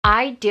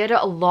I did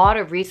a lot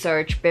of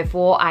research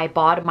before I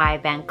bought my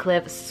Van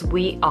Cleef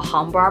Sweet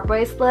Alhambra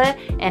bracelet,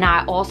 and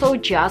I also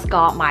just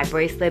got my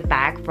bracelet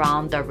back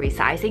from the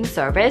resizing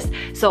service,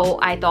 so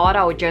I thought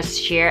I would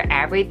just share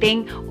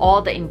everything,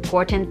 all the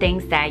important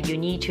things that you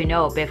need to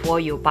know before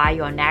you buy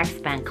your next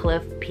Van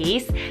Cleef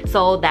piece,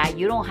 so that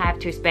you don't have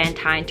to spend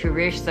time to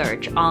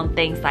research on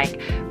things like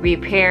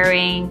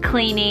repairing,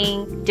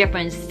 cleaning,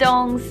 different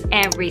stones,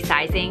 and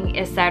resizing,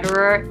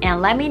 etc.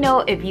 And let me know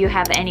if you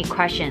have any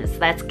questions.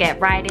 Let's get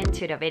right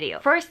into the video.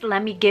 First,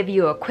 let me give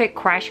you a quick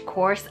crash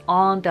course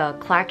on the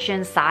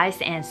collection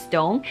size and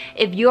stone.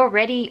 If you're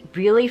already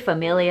really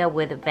familiar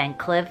with Van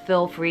Cleef,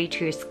 feel free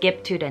to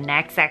skip to the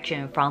next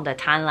section from the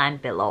timeline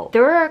below.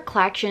 There are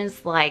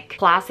collections like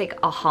Classic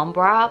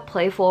Alhambra,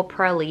 Playful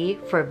Pearly,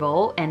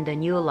 Frivole, and the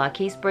new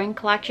Lucky Spring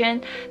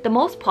collection. The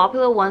most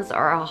popular ones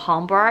are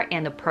Alhambra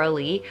and the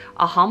Pearly.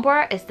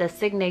 Alhambra is the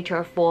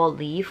signature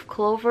four-leaf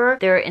clover.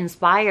 They're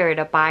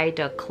inspired by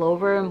the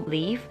clover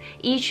leaf.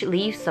 Each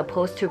leaf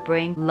supposed to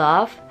bring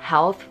love,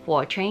 health,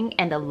 fortune,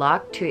 and the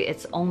luck to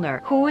its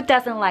owner. Who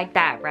doesn't like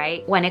that,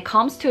 right? When it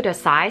comes to the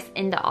size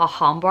in the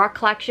Alhambra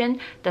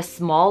collection, the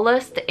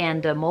smallest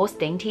and the most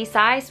dainty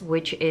size,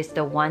 which is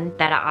the one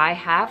that I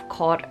have,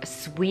 called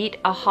Sweet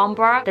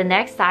Alhambra. The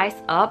next size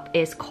up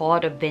is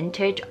called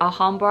Vintage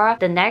Alhambra.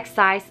 The next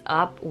size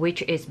up,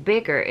 which is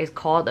bigger, is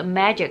called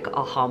Magic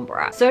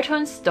Alhambra.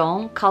 Certain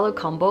stone color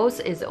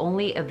combos is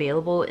only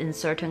available in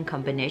certain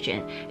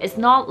combination. It's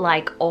not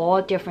like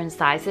all different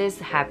sizes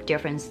have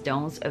different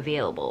stones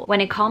available.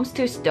 When it comes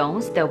to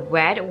stones, the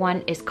red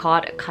one is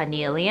called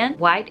carnelian,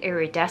 white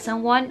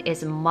iridescent one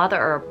is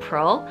mother of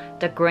pearl,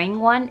 the green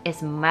one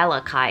is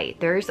malachite.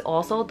 There's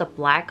also the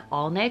black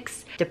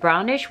onyx, the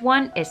brownish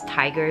one is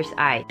tiger's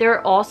eye. There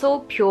are also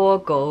pure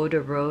gold,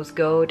 rose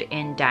gold,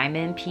 and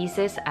diamond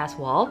pieces as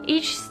well.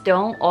 Each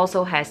stone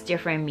also has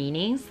different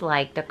meanings,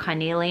 like the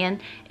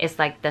carnelian is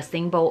like the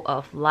symbol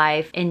of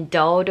life,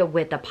 endowed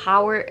with the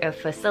power of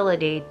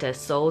facilitate the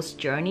soul's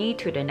journey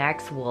to the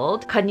next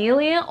world.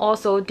 Carnelian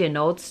also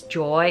denotes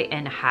joy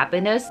and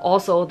happiness.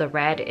 Also, the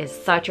red is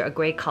such a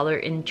great color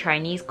in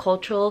Chinese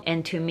culture,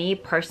 and to me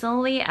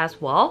personally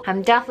as well,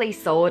 I'm definitely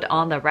sold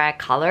on the red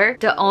color.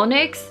 The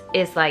onyx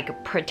is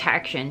like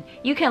protection.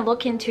 You can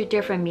look into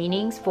different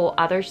meanings for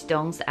other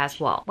stones as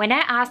well. When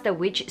I asked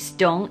which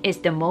stone is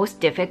the most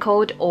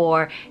difficult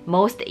or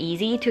most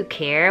easy to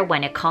care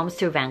when it comes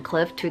to Van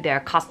Cleef to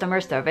their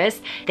customer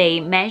service, they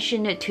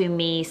mentioned to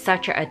me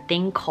such a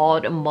thing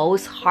called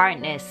most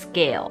hardness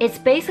scale. It's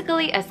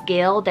basically a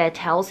scale that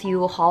tells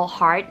you how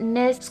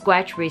hardness,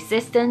 scratch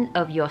resistant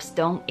of your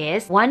stone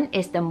is. 1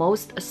 is the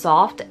most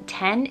soft,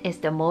 10 is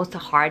the most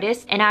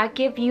hardest, and I'll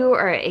give you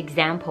an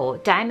example.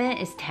 Diamond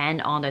is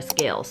 10 on the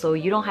scale, so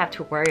you don't have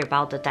to worry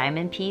about the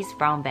diamond piece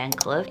from Van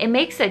Cleef. It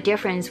makes a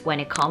difference when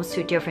it comes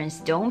to different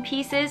stone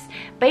pieces.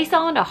 Based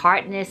on the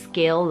hardness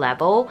scale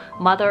level,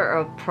 mother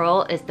of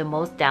pearl is the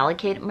most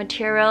delicate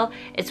material.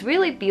 It's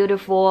really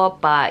beautiful,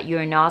 but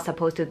you're not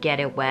supposed to get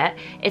it wet.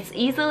 It's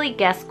easily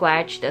gets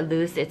scratched,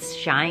 lose its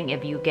shine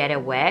if you get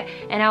it wet.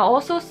 And I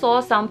also saw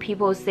some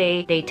people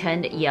say they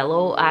turned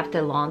yellow after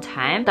a long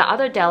time. The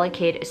other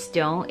delicate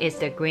stone is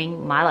the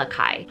green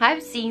malachite.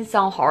 I've seen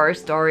some horror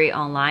story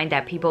online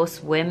that people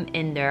swim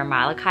in their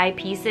malachite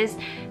pieces.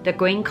 The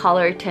green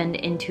color turned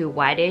into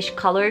whitish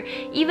color.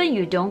 Even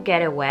you don't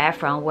get it wet,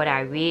 from what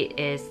I read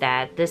is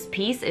that this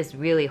piece is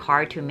really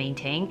hard to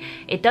maintain.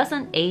 It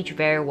doesn't age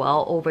very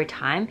well over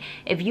time.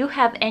 If you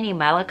have any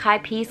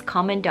malachite piece,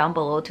 comment down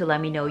below to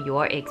let me know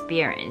your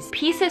experience.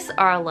 Pieces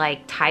are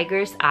like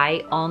tiger's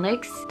eye,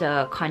 onyx,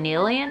 the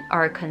carnelian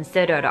are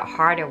considered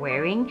harder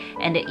wearing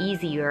and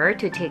easier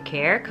to take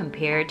care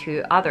compared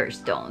to other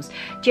stones.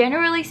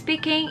 Generally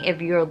speaking,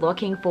 if you're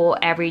looking for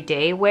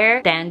everyday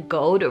wear, then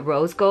gold,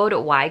 rose gold,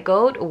 white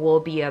gold will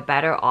be a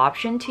better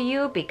option to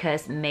you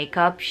because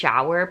makeup,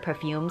 shower,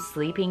 perfume,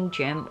 sleeping,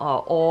 gym are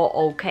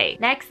all okay.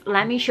 Next,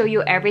 let me show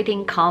you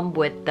everything come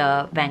with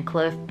the Van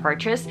Cleef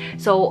purchase.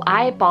 So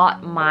I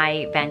bought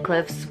my Van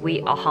Cleef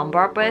Sweet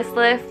Alhambra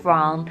bracelet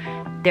from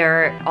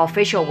their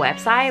official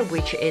website,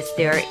 which is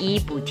their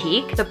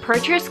e-boutique. The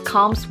purchase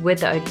comes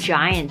with a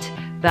giant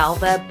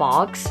velvet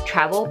box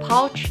travel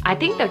pouch. I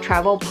think the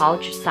travel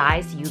pouch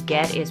size you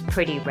get is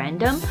pretty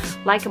random.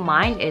 Like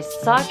mine is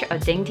such a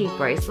dainty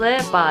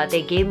bracelet, but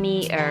they gave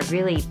me a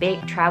really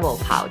big travel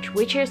pouch,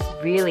 which is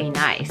really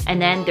nice.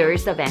 And then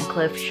there's the Van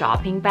Cleef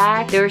shopping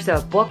bag. There's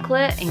a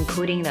booklet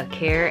including the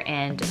care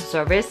and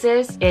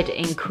services. It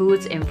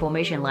includes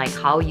information like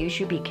how you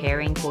should be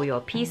caring for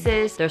your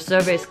pieces. The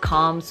service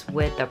comes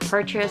with the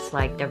purchase,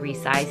 like the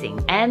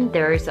resizing. And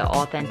there's an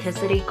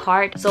authenticity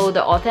card. So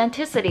the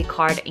authenticity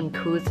card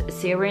includes includes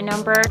serial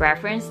number,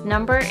 reference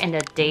number, and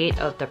the date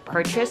of the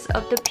purchase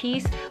of the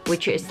piece,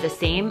 which is the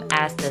same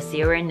as the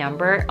serial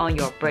number on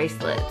your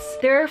bracelets.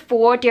 There are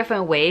 4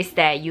 different ways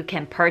that you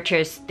can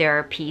purchase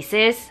their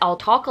pieces. I'll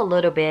talk a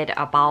little bit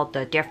about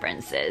the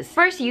differences.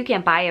 First, you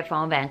can buy it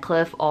from Van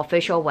Cleef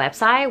official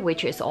website,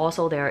 which is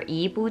also their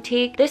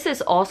e-boutique. This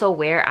is also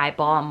where I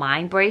bought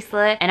my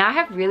bracelet, and I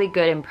have really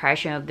good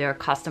impression of their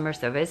customer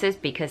services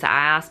because I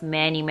asked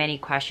many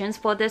questions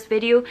for this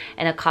video,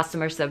 and the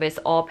customer service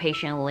all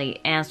patiently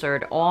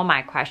answered all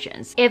my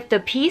questions. If the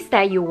piece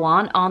that you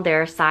want on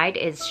their site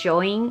is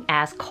showing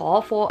as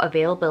call for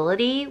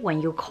availability,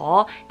 when you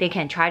call, they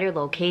can try to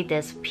locate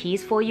this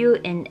piece for you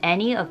in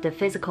any of the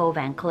physical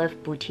Van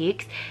Cleef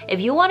boutiques. If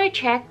you want to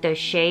check the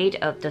shade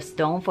of the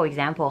stone, for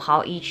example,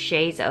 how each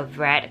shade of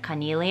red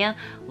carnelian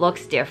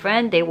looks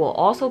different, they will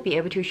also be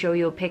able to show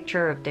you a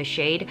picture of the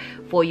shade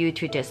for you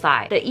to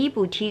decide. The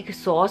e-boutique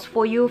source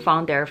for you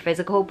from their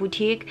physical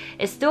boutique,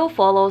 it still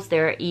follows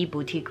their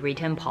e-boutique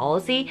return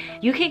policy.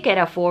 You can get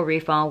a full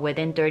refund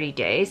within 30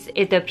 days.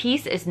 If the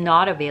piece is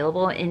not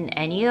available in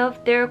any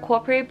of their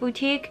corporate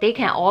boutique, they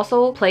can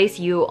also place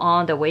you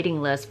on the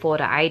waiting list for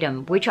the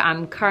item, which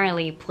I'm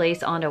currently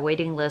placed on the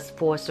waiting list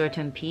for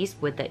certain piece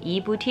with the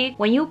e-boutique.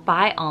 When you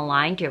buy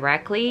online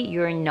directly,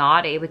 you're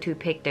not able to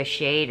pick the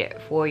shade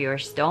for your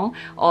stone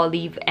or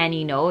leave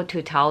any note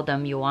to tell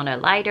them you want a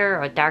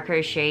lighter or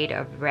darker shade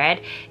of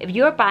red. If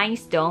you're buying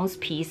stones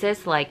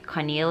pieces like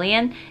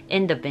carnelian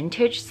in the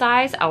vintage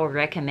size, I would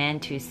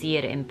recommend to see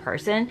it in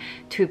person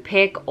to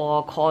pick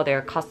or call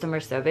their customer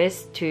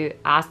service to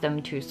ask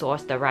them to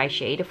source the right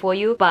shade for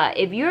you. But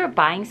if you're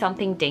buying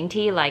something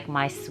dainty like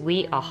my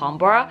sweet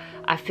Alhambra,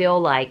 I feel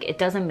like it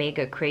doesn't make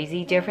a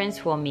crazy difference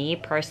for me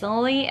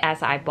personally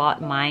as I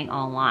bought mine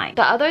online.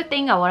 The other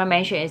thing I want to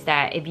mention is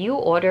that if you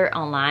order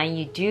online,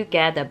 you do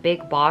get the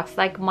big box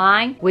like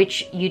mine,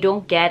 which you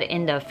don't get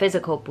in the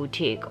physical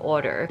boutique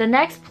order. The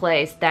next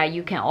place that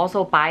you can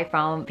also buy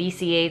from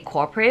VCA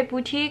corporate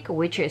boutique,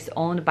 which is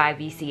owned by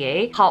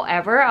VCA.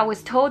 However, I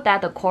was told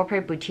that the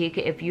corporate boutique,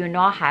 if you're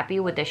not happy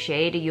with the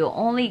shade, you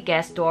only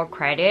get store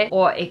credit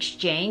or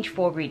exchange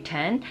for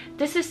return.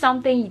 This is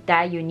something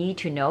that you need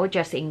to know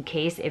just in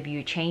case if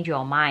you change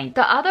your mind.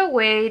 The other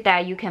way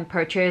that you can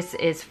purchase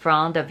is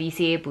from the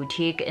VCA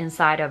boutique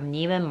inside of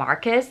Neiman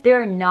Marcus.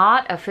 They're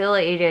not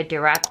affiliated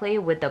directly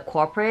with the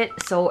corporate,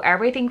 so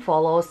everything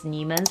follows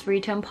Neiman's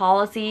return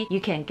policy.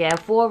 You can get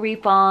full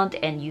refund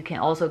and you can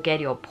also get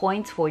your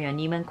points for your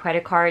Neiman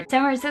credit card.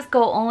 San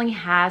Francisco only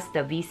has the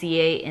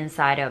VCA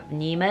inside of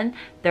Neiman.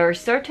 There are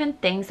certain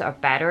things are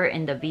better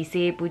in the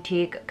VCA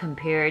boutique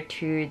compared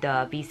to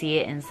the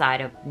VCA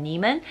inside of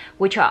Neiman,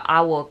 which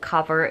I will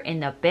cover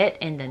in a bit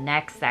in the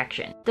next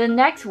section. The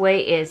next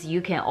way is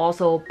you can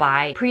also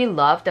buy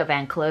pre-loved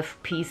Van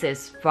Cleef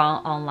pieces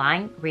from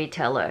online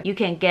retailer. You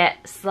can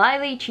get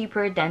slightly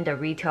cheaper than the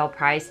retail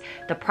price.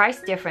 The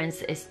price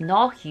difference is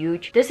not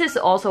huge. This is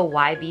also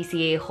why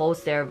VCA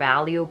holds their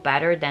value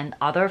better than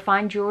other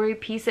fine jewelry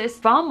pieces.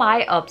 From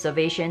my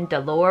observation, the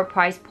lower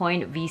price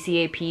point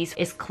VCA piece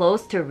is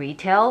close to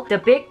retail. The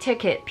big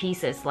ticket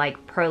pieces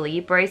like pearly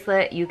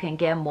bracelet, you can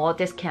get more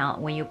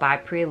discount when you buy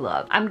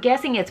pre-loved. I'm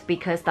guessing it's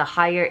because the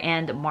higher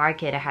end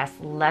market has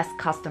less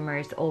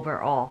customers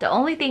overall. The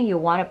only thing you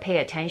want to pay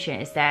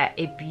attention is that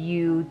if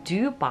you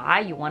do buy,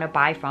 you want to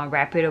buy from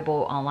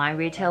reputable online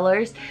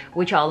retailers,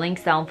 which I'll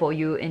link down for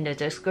you in the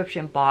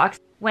description box.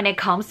 When it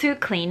comes to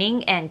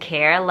cleaning and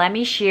care, let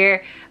me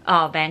share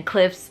Van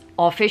Cleef's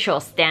official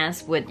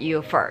stance with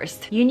you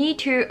first. You need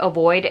to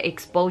avoid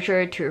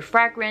exposure to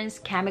fragrance,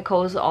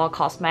 chemicals, or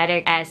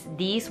cosmetic as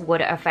these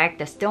would affect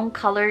the stone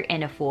color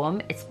and the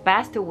form. It's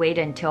best to wait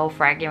until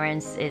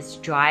fragrance is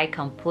dry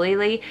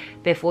completely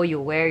before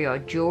you wear your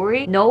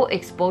jewelry. No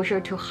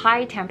exposure to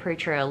high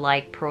temperature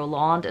like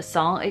prolonged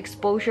sun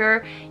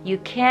exposure. You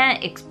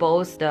can't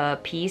expose the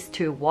piece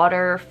to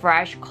water,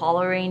 fresh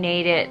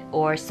chlorinated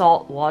or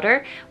salt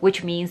water,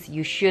 which means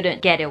you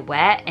shouldn't get it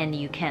wet and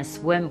you can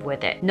swim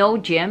with it. No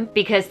gym,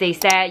 because they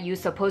said you're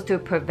supposed to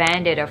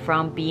prevent it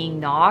from being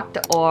knocked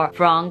or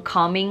from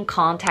coming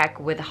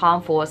contact with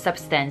harmful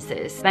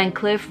substances. Van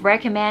Cleef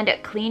recommend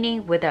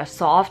cleaning with a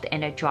soft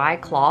and a dry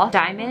cloth.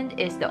 Diamond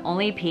is the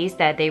only piece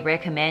that they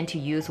recommend to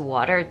use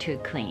water to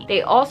clean.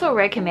 They also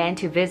recommend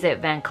to visit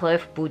Van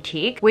Cleef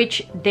boutique,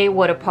 which they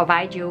would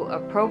provide you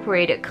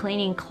appropriate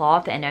cleaning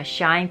cloth and a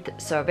shine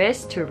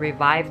service to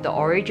revive the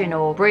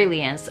original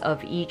brilliance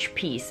of each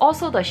piece.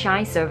 Also, the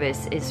shine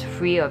service is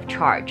free of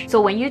charge.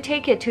 So when you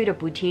take it to the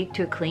boutique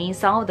to clean,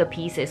 some of the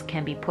pieces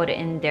can be put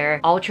in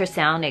their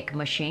ultrasonic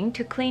machine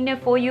to clean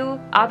it for you.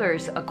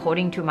 Others,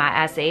 according to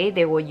my essay,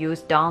 they will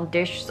use Dawn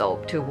dish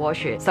soap to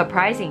wash it.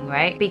 Surprising,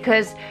 right?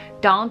 Because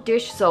Dawn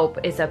dish soap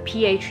is a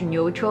pH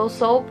neutral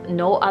soap,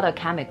 no other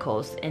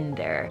chemicals in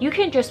there. You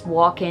can just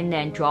walk in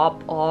and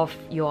drop off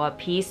your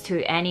piece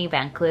to any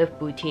Van Cleef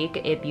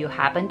boutique if you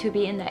happen to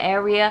be in the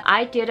area.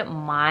 I did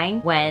mine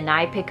when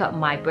I pick up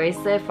my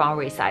bracelet from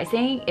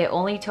resizing. It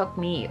only took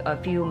me a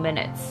few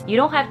minutes. You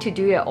don't have to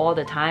do it all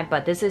the time,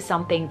 but this is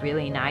something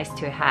really nice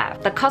to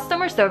have. The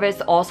customer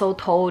service also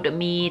told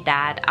me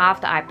that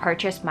after I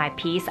purchased my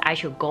piece, I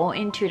should go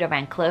into the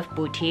Van Cleef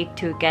boutique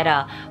to get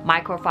a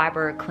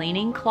microfiber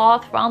cleaning cloth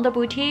from the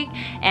boutique.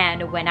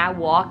 And when I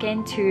walk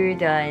into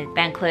the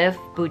Van Cleef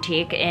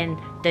boutique in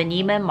the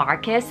Neiman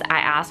Marcus, I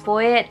asked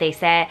for it. They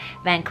said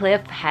Van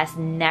Cleef has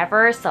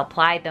never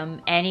supplied them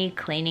any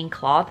cleaning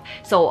cloth.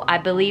 So I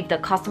believe the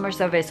customer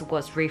service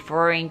was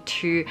referring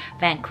to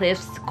Van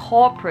Cleef's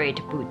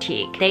corporate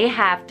boutique. They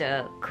have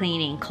the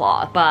cleaning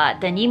cloth, but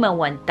the Neiman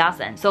one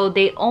doesn't. So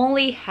they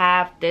only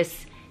have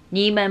this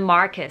Neiman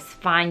Marcus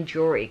fine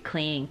jewelry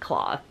cleaning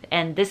cloth,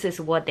 and this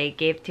is what they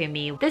gave to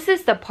me. This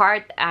is the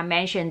part I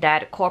mentioned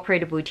that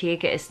corporate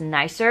boutique is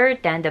nicer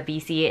than the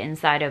VCA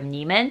inside of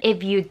Neiman.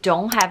 If you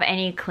don't have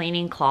any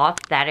cleaning cloth,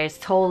 that is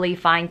totally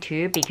fine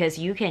too, because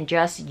you can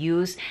just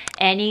use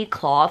any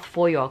cloth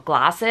for your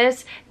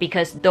glasses,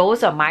 because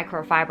those are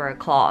microfiber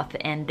cloth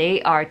and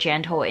they are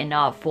gentle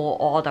enough for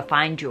all the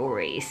fine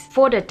jewelries.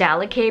 For the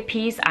delicate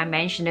piece, I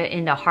mentioned it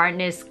in the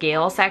hardness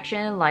scale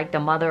section, like the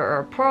mother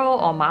of pearl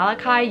or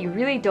malachite. You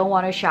really don't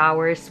want to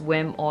shower,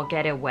 swim, or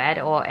get it wet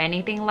or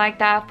anything like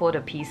that for the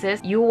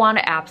pieces. You want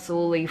to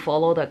absolutely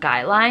follow the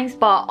guidelines.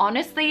 But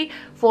honestly,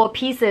 for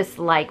pieces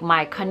like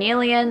my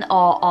carnelian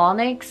or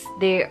onyx,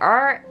 they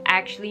are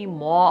actually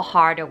more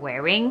harder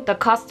wearing. The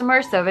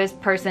customer service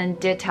person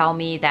did tell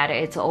me that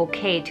it's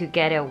okay to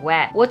get it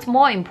wet. What's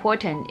more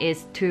important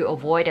is to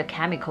avoid the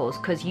chemicals,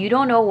 because you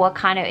don't know what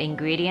kind of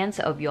ingredients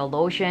of your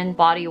lotion,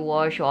 body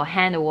wash, or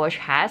hand wash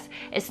has.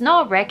 It's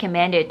not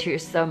recommended to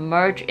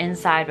submerge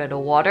inside of the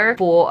water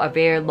for a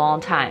very long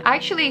time. I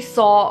actually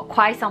saw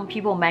quite some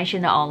people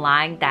mention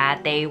online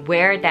that they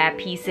wear that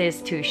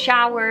pieces to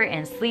shower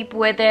and sleep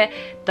with it.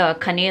 The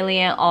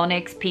carnelian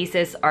onyx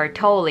pieces are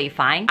totally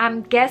fine.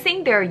 I'm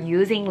guessing they're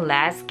using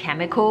less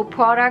chemical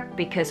product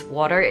because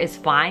water is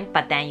fine,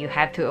 but then you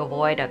have to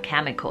avoid the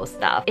chemical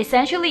stuff.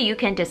 Essentially, you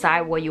can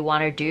decide what you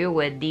want to do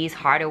with these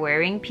harder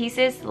wearing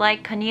pieces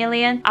like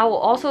carnelian. I will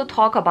also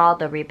talk about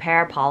the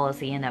repair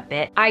policy in a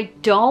bit. I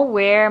don't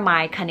wear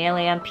my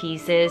carnelian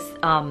pieces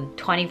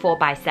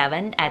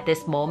 24/7 at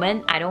this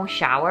moment. I don't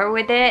shower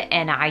with it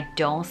and I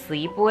don't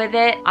sleep with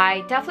it.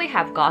 I definitely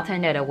have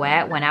gotten it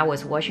wet when I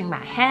was washing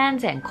my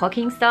hands and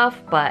cooking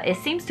stuff, but it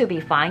seems to be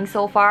fine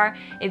so far.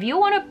 If you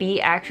want to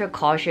be extra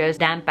cautious,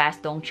 then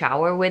best don't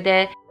shower with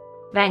it.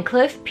 Van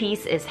Cleef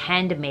piece is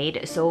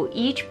handmade, so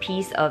each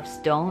piece of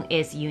stone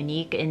is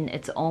unique in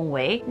its own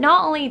way.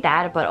 Not only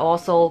that, but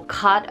also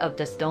cut of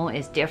the stone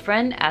is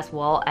different, as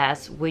well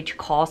as which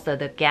caused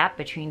the gap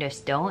between the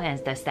stone and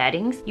the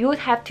settings. You would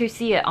have to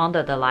see it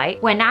under the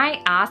light. When I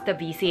asked the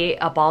VCA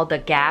about the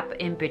gap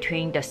in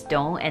between the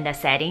stone and the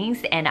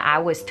settings, and I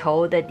was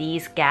told that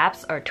these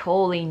gaps are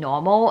totally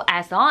normal,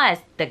 as long as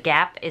the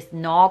gap is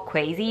not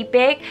crazy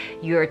big,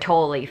 you're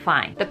totally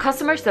fine. The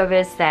customer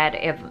service said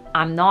if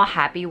I'm not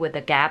happy with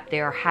the gap,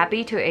 they're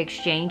happy to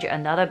exchange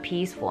another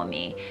piece for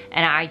me,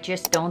 and I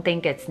just don't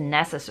think it's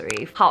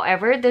necessary.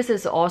 However, this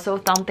is also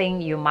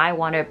something you might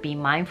want to be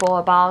mindful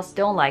about.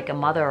 Stone like a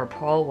mother of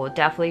pearl will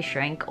definitely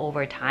shrink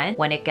over time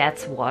when it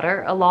gets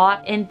water a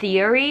lot. In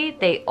theory,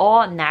 they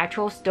all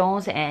natural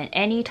stones, and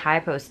any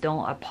type of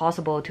stone are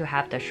possible to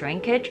have the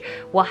shrinkage.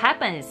 What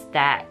happens is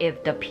that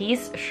if the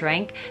piece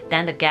shrink,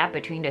 then the gap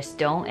between the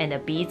stone and the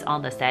beads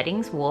on the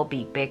settings will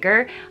be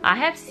bigger. I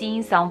have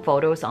seen some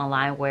photos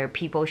online where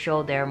people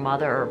show their mother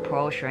or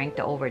pearl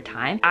shrinked over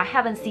time. I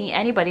haven't seen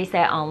anybody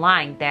say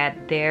online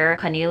that their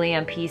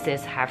carnelian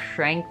pieces have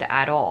shrinked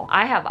at all.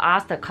 I have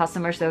asked the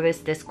customer service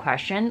this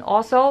question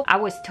also. I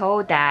was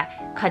told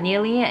that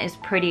carnelian is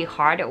pretty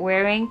hard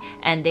wearing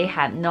and they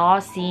have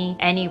not seen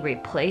any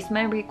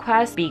replacement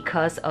requests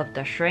because of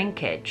the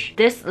shrinkage.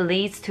 This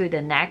leads to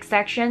the next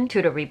section,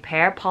 to the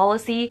repair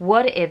policy.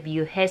 What if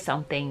you hit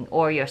something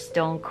or your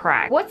stone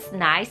crack? What's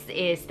nice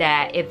is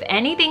that if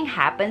anything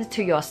happens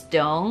to your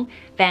stone,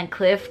 Van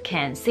Cleef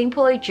can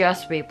simply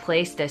just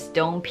replace the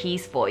stone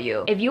piece for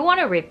you. If you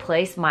want to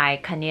replace my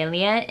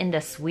carnelian in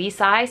the sweet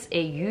size,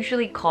 it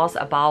usually costs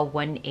about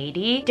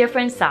 $180.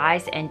 Different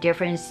size and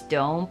different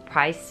stone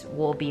price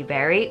will be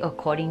vary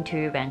according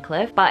to Van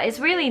Cleef, but it's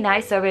really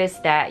nice service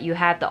that you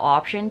have the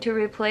option to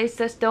replace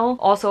the stone.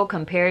 Also,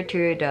 compared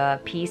to the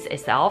piece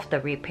itself, the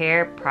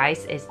repair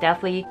price is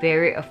definitely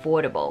very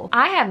affordable.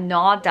 I have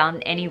not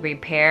done any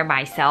repair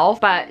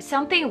myself, but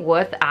something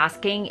worth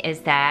asking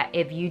is that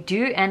if you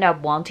do end up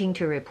wanting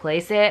to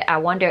replace it, I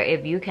wonder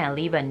if you can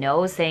leave a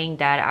note saying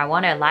that I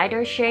want a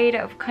lighter shade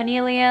of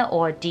carnelian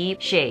or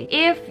deep shade,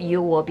 if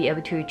you will be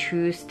able to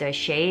choose the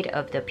shade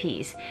of the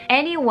piece.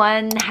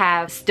 Anyone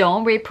have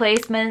stone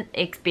replacement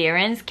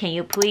experience? Can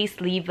you please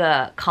leave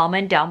a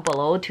comment down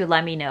below to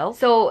let me know?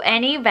 So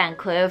any Van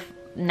Cleef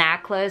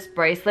necklace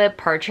bracelet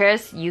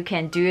purchase, you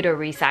can do the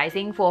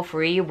resizing for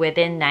free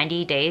within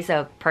 90 days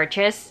of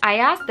purchase. I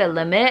asked the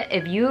limit.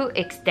 If you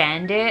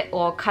extend it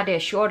or cut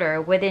it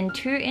shorter within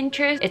 2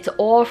 inches, it's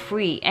all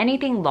free.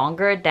 Anything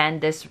longer than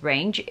this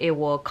range, it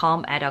will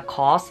come at a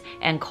cost,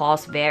 and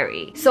costs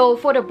vary. So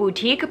for the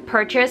boutique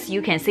purchase,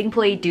 you can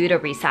simply do the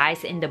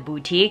resize in the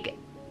boutique.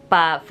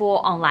 But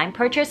for online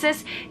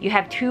purchases, you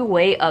have 2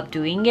 ways of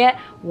doing it.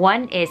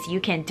 One is you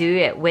can do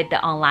it with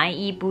the online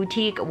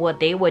e-boutique.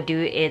 What they will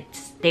do is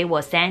they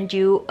will send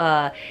you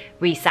a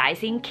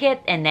resizing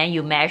kit, and then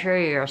you measure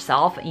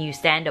yourself and you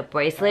send a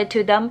bracelet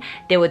to them.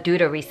 They will do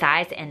the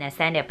resize and then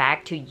send it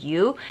back to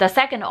you. The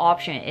second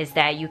option is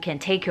that you can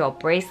take your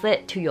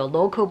bracelet to your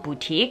local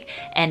boutique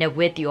and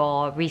with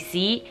your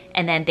receipt,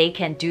 and then they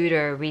can do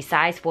the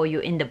resize for you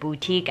in the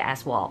boutique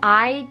as well.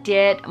 I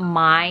did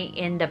mine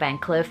in the Van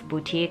Cleef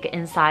boutique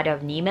inside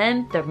of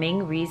Neiman. The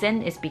main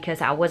reason is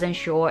because I wasn't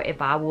sure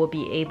if I will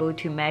be able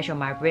to measure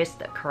my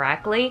wrist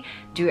correctly,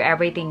 do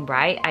everything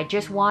right. I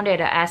just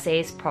wanted a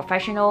SA's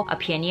professional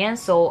opinion,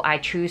 so I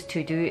choose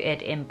to do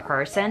it in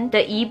person.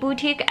 The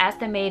e-boutique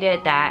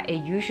estimated that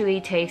it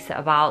usually takes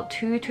about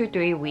 2 to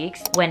 3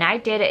 weeks. When I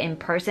did it in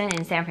person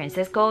in San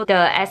Francisco,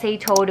 the SA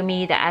told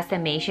me the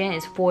estimation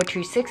is 4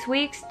 to 6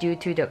 weeks due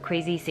to the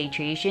crazy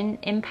situation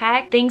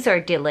impact. Things are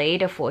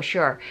delayed for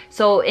sure.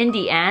 So in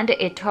the end,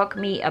 it took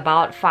me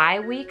about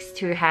 5 weeks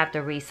to have the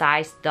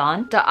resize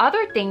done. The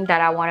other thing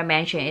that I want to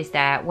mention is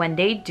that when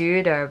they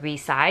do the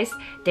resize,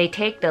 they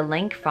take the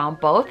length from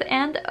both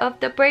ends of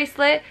the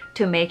bracelet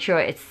to make sure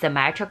it's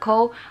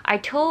symmetrical. I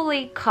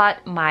totally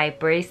cut my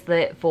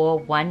bracelet for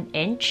 1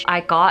 inch.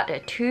 I got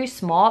 2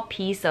 small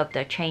pieces of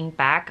the chain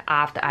back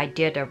after I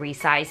did the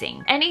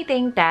resizing.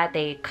 Anything that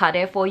they cut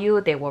it for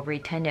you, they will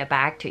return it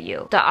back to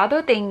you. The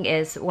other thing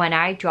is when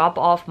I drop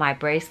off my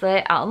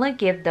bracelet, I only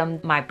give them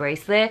my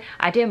bracelet.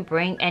 I didn't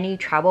bring any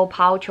travel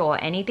pouch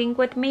or anything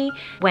with me.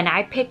 When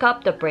I pick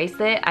up the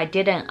bracelet, I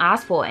didn't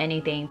ask for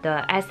anything.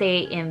 The SA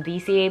in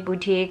VCA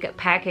boutique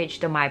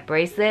packaged my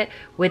bracelet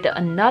with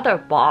another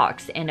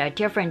box and a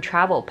different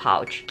travel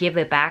pouch, give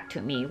it back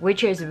to me,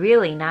 which is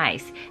really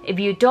nice. If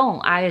you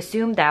don't, I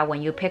assume that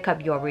when you pick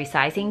up your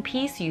resizing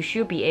piece, you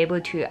should be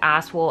able to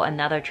ask for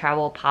another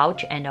travel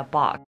pouch and a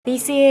box.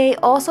 VCA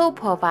also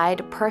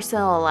provide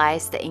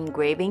personalized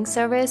engraving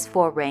service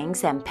for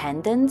rings and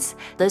pendants.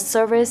 This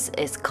service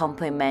is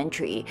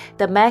complimentary.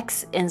 The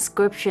max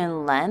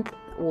inscription length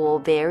will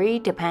vary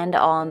depend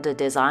on the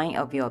design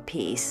of your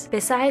piece.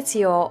 Besides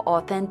your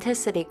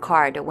authenticity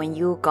card when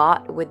you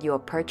got with your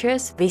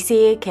purchase,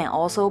 VCA can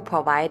also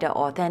provide an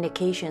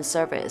authentication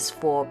service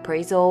for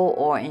appraisal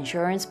or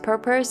insurance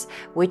purpose,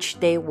 which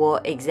they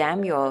will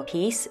examine your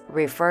piece,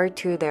 refer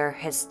to their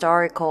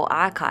historical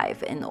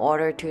archive in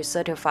order to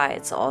certify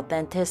its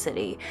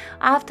authenticity.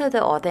 After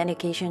the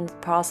authentication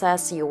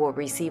process, you will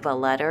receive a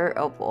letter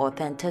of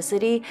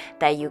authenticity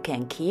that you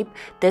can keep.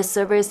 This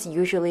service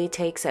usually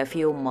takes a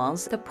few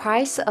months. The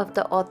price of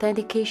the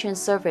authentication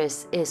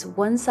service is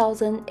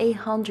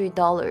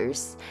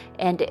 $1,800,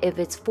 and if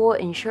it's for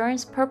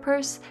insurance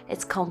purpose,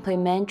 it's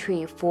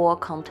complimentary for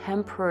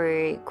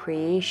contemporary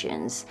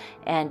creations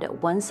and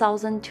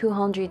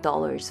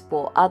 $1,200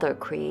 for other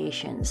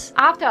creations.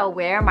 After I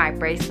wear my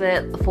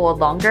bracelet for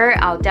longer,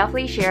 I'll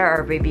definitely share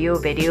a review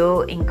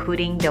video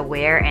including the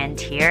wear and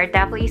tear.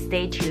 Definitely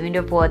stay tuned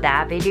for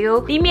that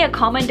video. Leave me a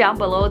comment down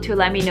below to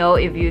let me know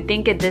if you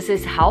think this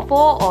is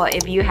helpful or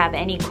if you have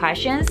any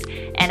questions,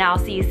 and I'll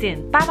see you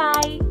soon. Bye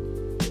bye!